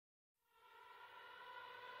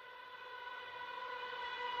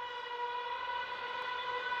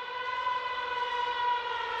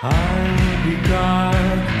I'll be God,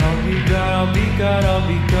 I'll be God, I'll be God, I'll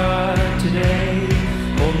be God today.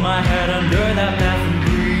 Hold my head under that bath and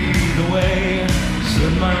breathe away.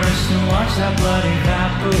 Slit my wrist and watch that blood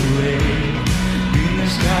evaporate. Being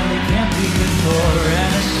this guy that can't be good for and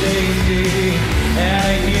a safety.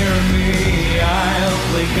 And hear me, I'll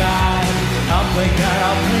play God, I'll play God,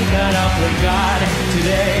 I'll play God, I'll play God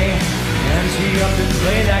today. And tee up and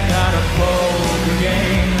play that God a poker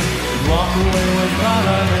game. Walk away with all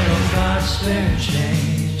our little God's spare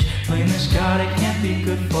change. Playing this God it can't be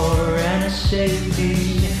good for and a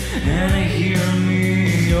safety. And hear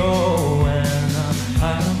me, oh, and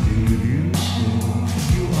I'll be with you still.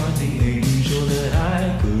 You are the angel that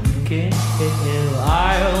I couldn't kill.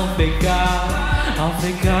 I'll fake God, I'll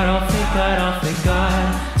fake God, I'll fake God, I'll fake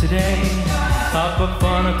God today. Hop up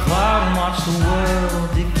on a cloud and watch the world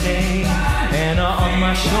decay. And on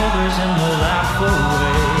my shoulders and we'll laugh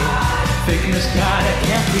away. Faking this guy that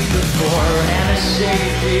can't be good for and a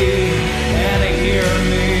safety. And hear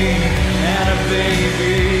me, and a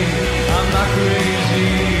baby, I'm not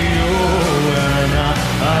crazy, oh, and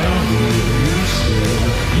I don't need you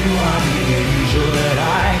still. You are the angel that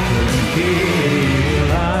I couldn't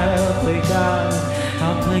kill. I'll play God,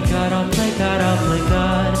 I'll play God, I'll play God, I'll play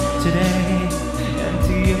God today. And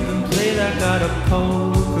tee up and play that God a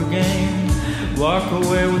poker game. Walk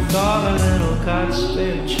away with all the little God's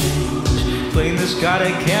spare change. Playing this God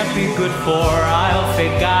I can't be good for. I'll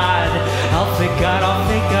fake God, I'll fake God, I'll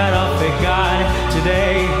fake God, I'll fake God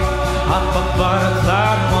today. Hop up on a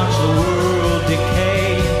cloud and watch the world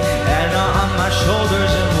decay. And on my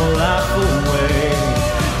shoulders and we'll laugh away.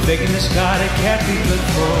 Faking this God I can't be good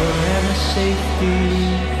for and a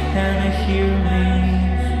safety. And a hear me,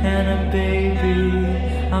 and a baby,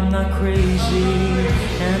 I'm not crazy.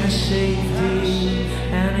 And a safety,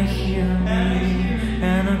 and a hear me,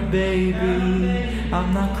 and a baby,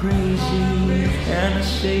 I'm not crazy. And a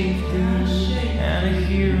safety, and a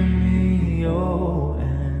hear me, oh,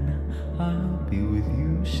 and I'll be with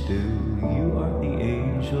you still. You are the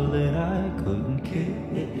angel that I couldn't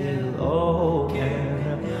kill, oh,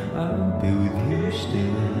 and I'll be with you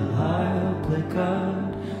still. I'll play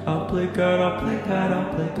God, I'll play God, I'll play God,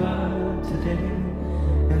 I'll play God today.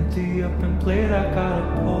 And tee up and play that God a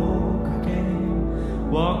poker game.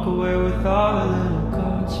 Walk away with all the little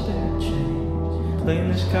God's spare change. Playing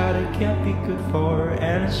this God it can't be good for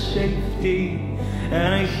and a safety.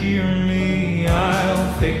 And hear me,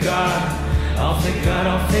 I'll fake God, I'll fake God,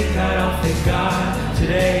 I'll fake God, I'll fake God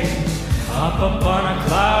today. Hop up on a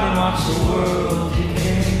cloud and watch the world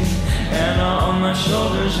decay. And on my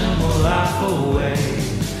shoulders and we'll laugh away.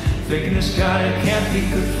 Faking this God it can't be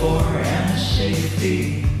good for and a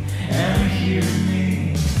safety. And hear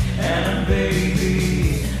me, and a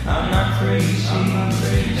baby, I'm not crazy,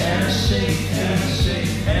 and a safety.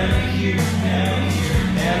 And hear me,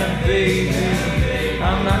 and a baby,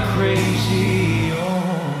 I'm not crazy.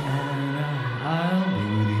 Oh, and I'll be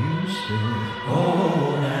with you still.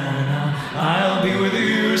 Oh, and I'll be with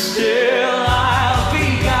you still. I'll be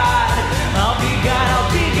God, I'll be God, I'll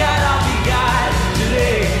be God, I'll be God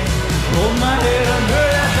today. Hold my head under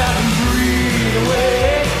that bath and breathe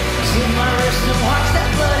away. Slit my wrist and watch that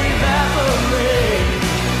blood evaporate.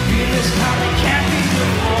 Being this kind that can't be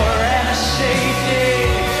good for and a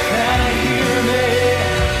safety. And a hear me,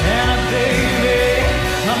 and a baby,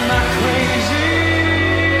 I'm not crazy.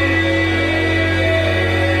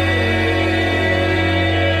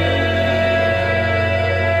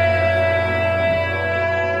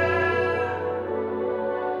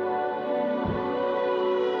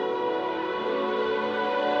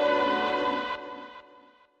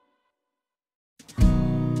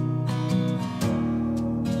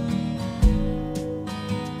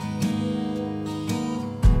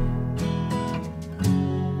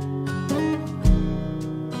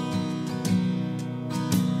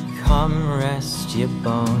 Come rest your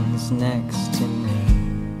bones next to me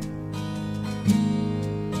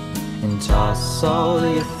and toss all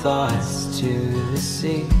your thoughts to the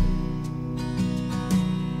sea.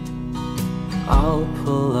 I'll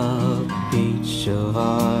pull up each of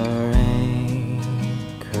our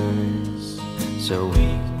anchors so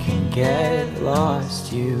we can get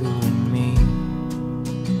lost, you and me.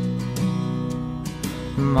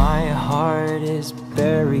 My heart is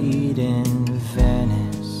buried in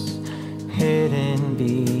Venice, hidden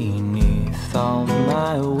beneath all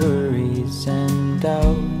my worries and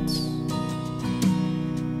doubts.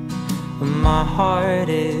 My heart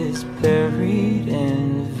is buried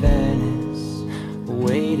in Venice,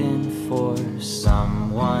 waiting for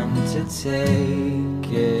someone to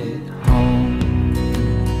take it home.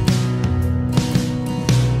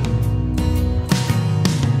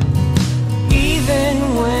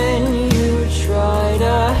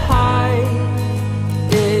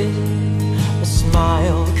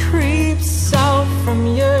 from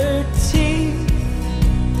your teeth.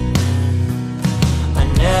 I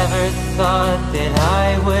never thought that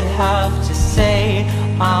I would have to say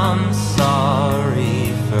I'm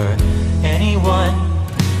sorry for anyone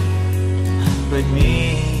but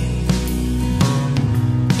me.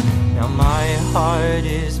 Now my heart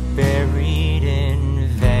is buried in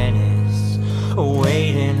Venice,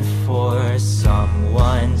 waiting for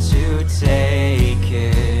someone to take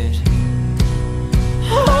it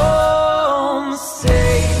home.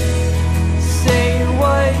 Say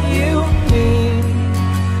what you mean.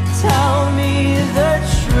 Tell me the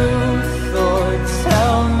truth, or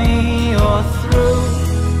tell me you're through.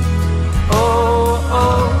 Oh,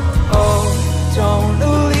 oh, oh, don't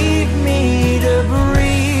leave me to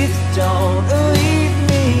breathe. Don't leave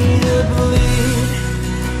me to bleed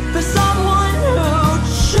for someone who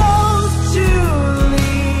chose to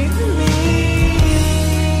leave me.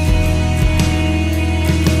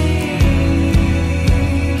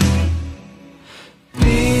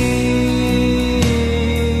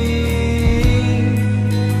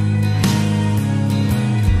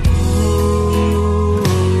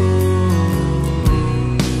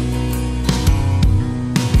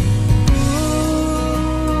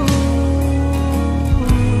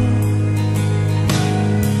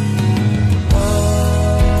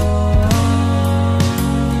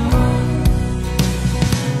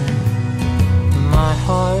 My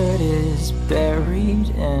heart is buried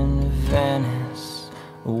in Venice,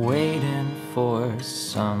 waiting for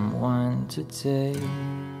someone to take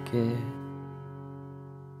it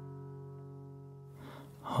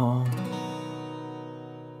home.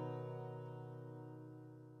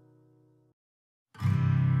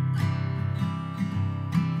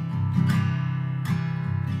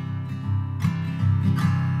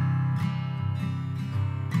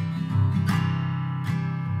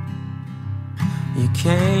 You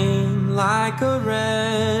came like a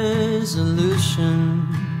resolution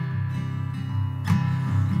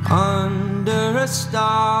under a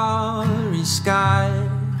starry sky.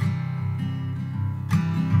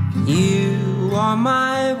 You are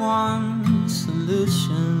my one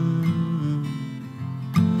solution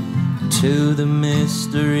to the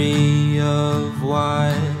mystery of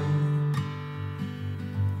why.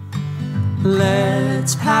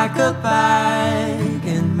 Let's pack a bag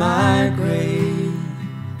and migrate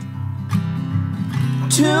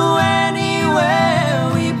to anywhere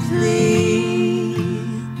we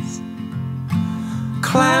please.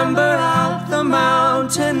 Clamber out the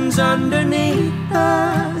mountains underneath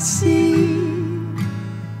the sea.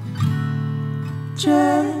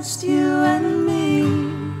 Just you and me.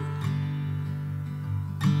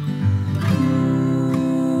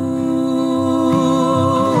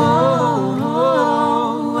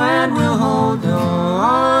 Ooh, and we'll hold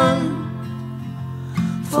on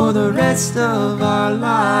for the rest of our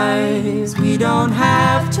lives. We don't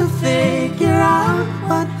have to figure out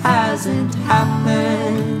what hasn't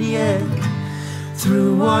happened yet.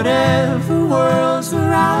 Through whatever world's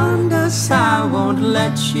around us, I won't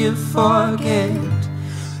let you forget.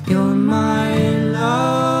 You're my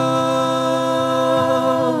lover.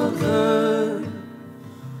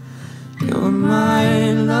 You're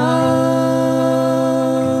my lover.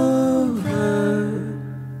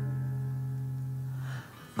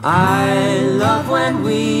 I love when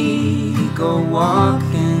we go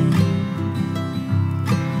walking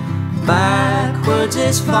backwards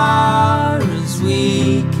as far as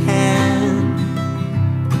we can,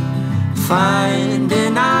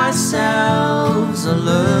 finding ourselves a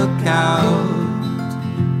lookout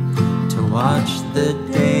to watch the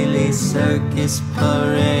daily circus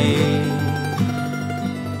parade.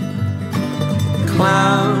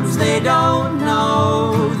 Clowns, they don't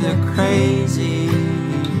know they're crazy,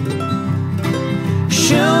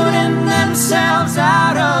 shooting themselves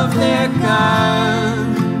out of their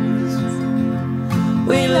guns.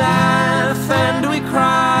 We laugh and we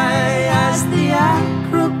cry as the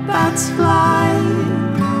acrobats fly,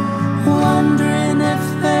 wondering if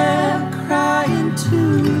they're crying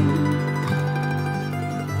too.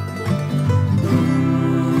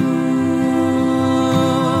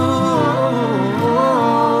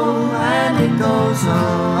 Ooh, and it goes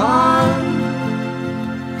on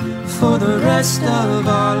for the rest of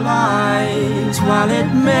our lives. While it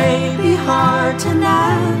may be hard to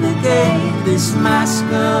navigate this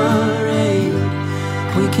masquerade,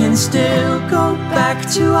 we can still go back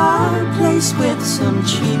to our place with some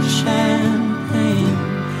cheap champagne.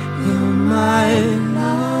 You're my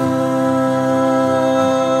lover.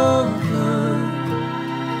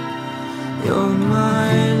 You're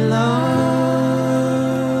my lover.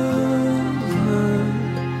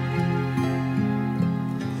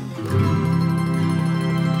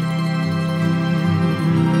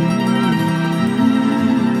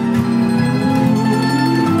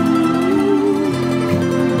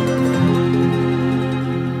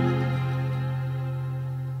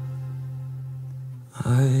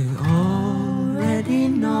 I already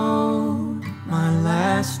know my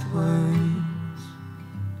last words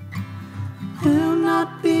will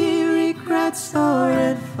not be regrets or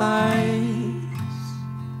advice.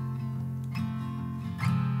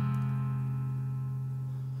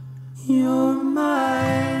 You're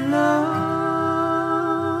my lover.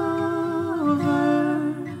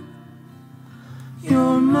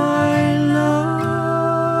 You're my lover.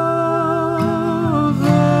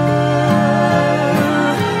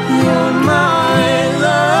 You're my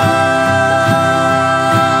love.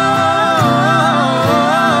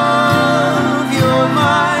 You're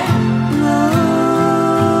my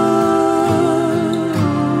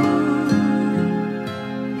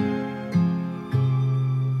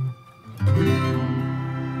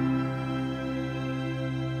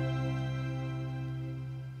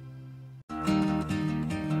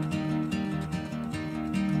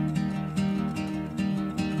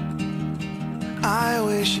I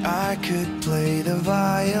wish I could play the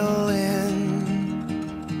violin.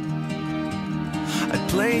 I'd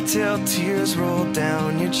play till tears roll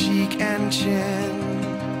down your cheek and chin.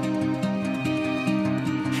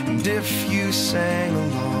 And if you sang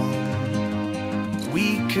along,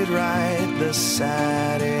 we could write the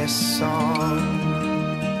saddest song.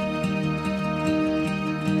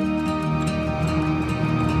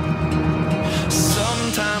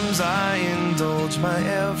 Sometimes I indulge my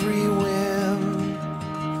every whim,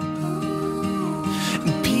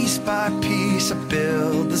 and piece by piece I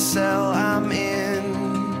build the cell I'm in.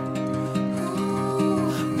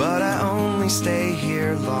 But I only stay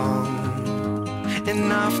here long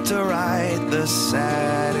enough to write the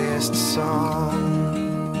saddest song.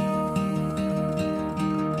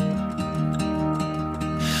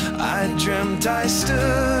 I dreamt I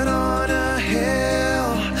stood on a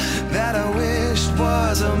hill that I wished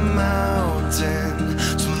was a mountain,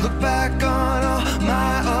 to look back on all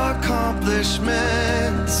my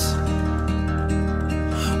accomplishments.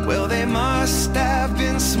 Well, they must have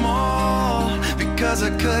been small, because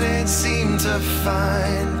I couldn't seem to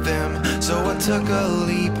find them. So I took a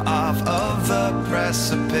leap off of the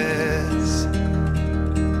precipice.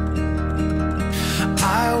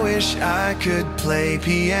 I wish I could play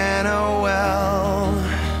piano well.